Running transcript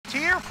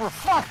here for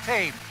fuck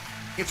tape.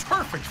 It's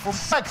perfect for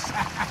sex.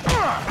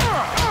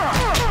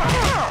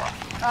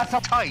 That's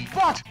a tight,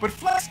 but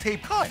flex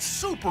tape cuts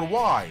super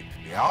wide.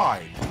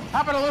 Yeah,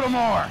 how about a little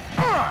more?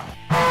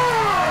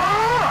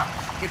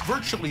 It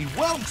virtually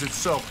welds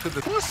itself to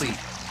the pussy.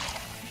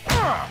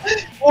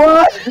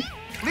 What?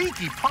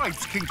 Leaky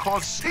pipes can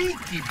cause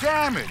stinky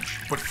damage,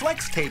 but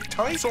flex tape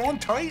ties on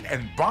tight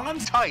and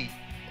bonds tight.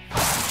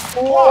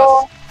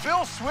 Plus,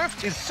 Phil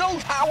Swift is so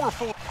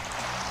powerful.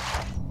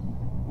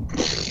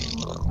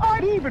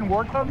 I'd even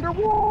work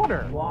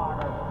underwater.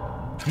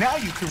 Now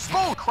you can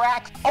smoke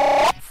cracks.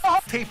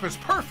 Flex tape is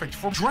perfect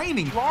for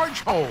draining large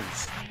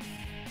holes.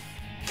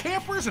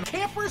 Campers and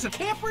campers and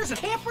campers and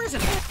campers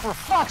and for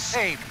fuck's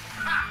sake.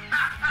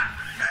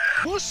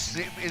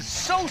 Pussy is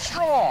so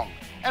strong,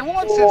 and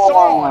once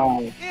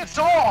it's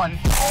on.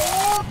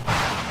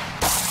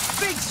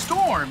 Big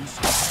storms,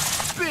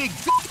 big.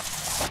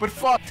 But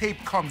fuck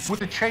tape comes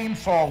with a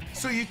chainsaw,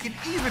 so you can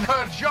even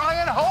cut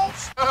giant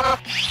holes.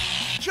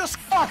 Just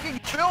fucking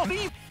kill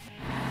me.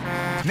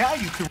 Now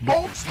you can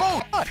bolt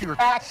smoke up your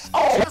ass.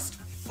 Just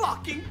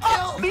fucking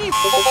kill me.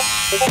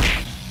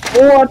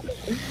 What?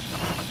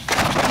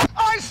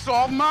 I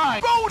saw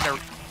my boner.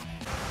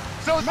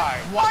 So my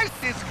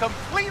wife is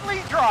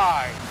completely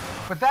dry.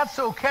 But that's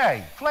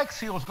okay. Flex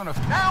Seal's gonna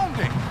pound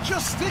it.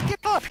 Just stick it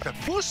up the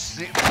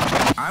pussy.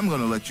 I'm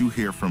gonna let you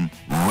hear from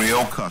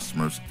real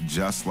customers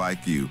just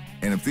like you.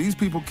 And if these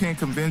people can't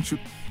convince you,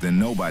 then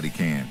nobody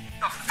can.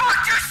 The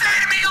fuck you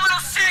say to me, you little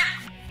shit?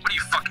 What, are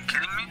you fucking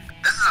kidding me?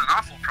 This is an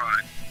awful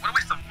product. What a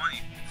waste of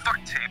money.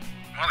 Fuck tape.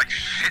 More like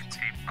shit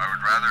tape. I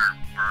would rather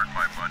burn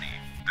my money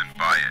than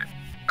buy it.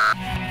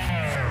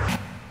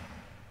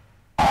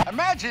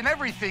 Imagine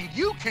everything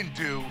you can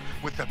do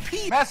with the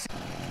P-mess.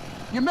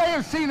 You may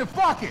have seen a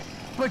fuck it,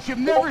 but you've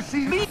never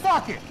seen me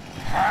fuck it.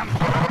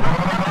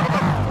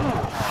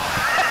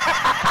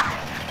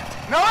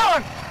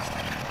 No!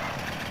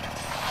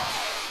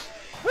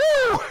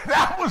 Woo!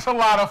 That was a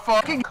lot of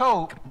fucking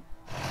coke.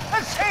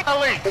 Let's take a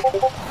leak.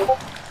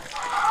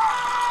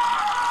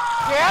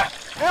 Yeah,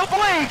 it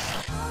bleeds.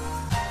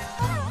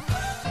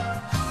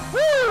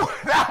 Woo!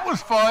 That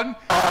was fun.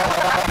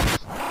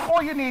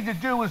 All you need to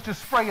do is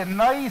just spray a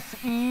nice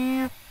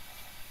eve.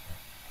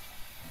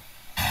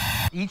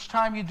 Each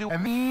time you do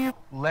an eve,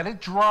 let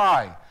it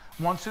dry.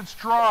 Once it's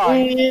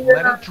dry,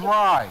 let it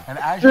dry. And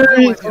as you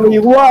do it,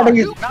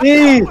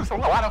 that was a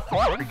lot of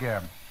fun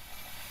again.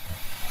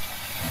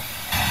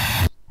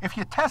 If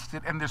you test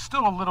it and there's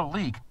still a little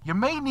leak, you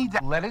may need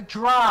to let it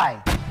dry.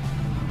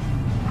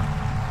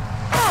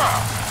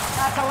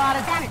 That's a lot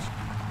of damage.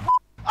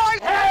 I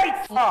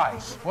hate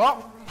flies.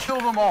 Well, kill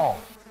them all.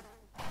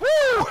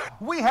 Woo!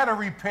 We had to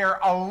repair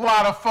a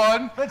lot of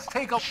fun. Let's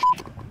take a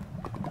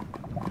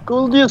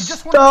Could you just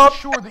stop? want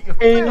to make sure that you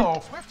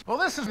feel. Well,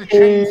 this is the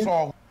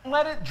chainsaw.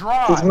 Let it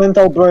dry. His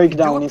mental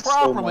breakdown Do it is so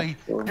properly.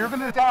 much. You're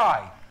gonna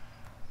die.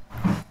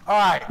 All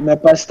right. My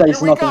pasta is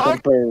Here we nothing go.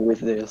 compared with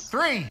this.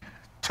 3,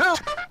 2,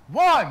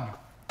 1.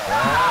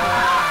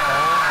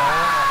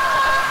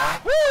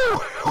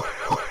 Woo!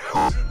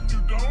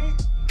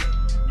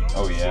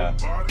 Oh yeah,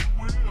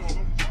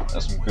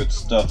 that's some good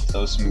stuff. That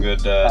was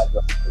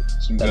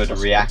some good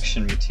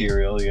reaction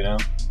material, you know.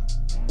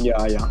 Yeah,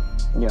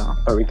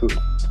 very good.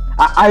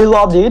 I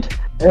loved it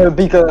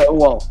because,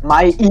 well,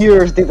 my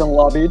ears didn't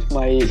love it.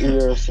 My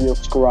ears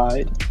just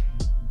cried.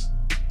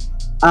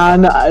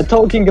 And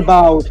talking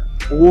about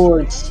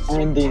words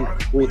ending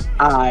with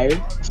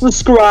I,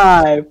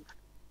 subscribe.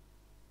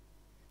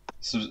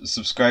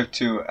 Subscribe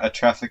to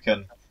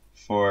Trafiken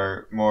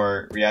for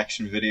more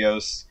reaction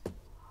videos.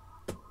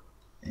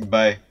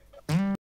 Bye.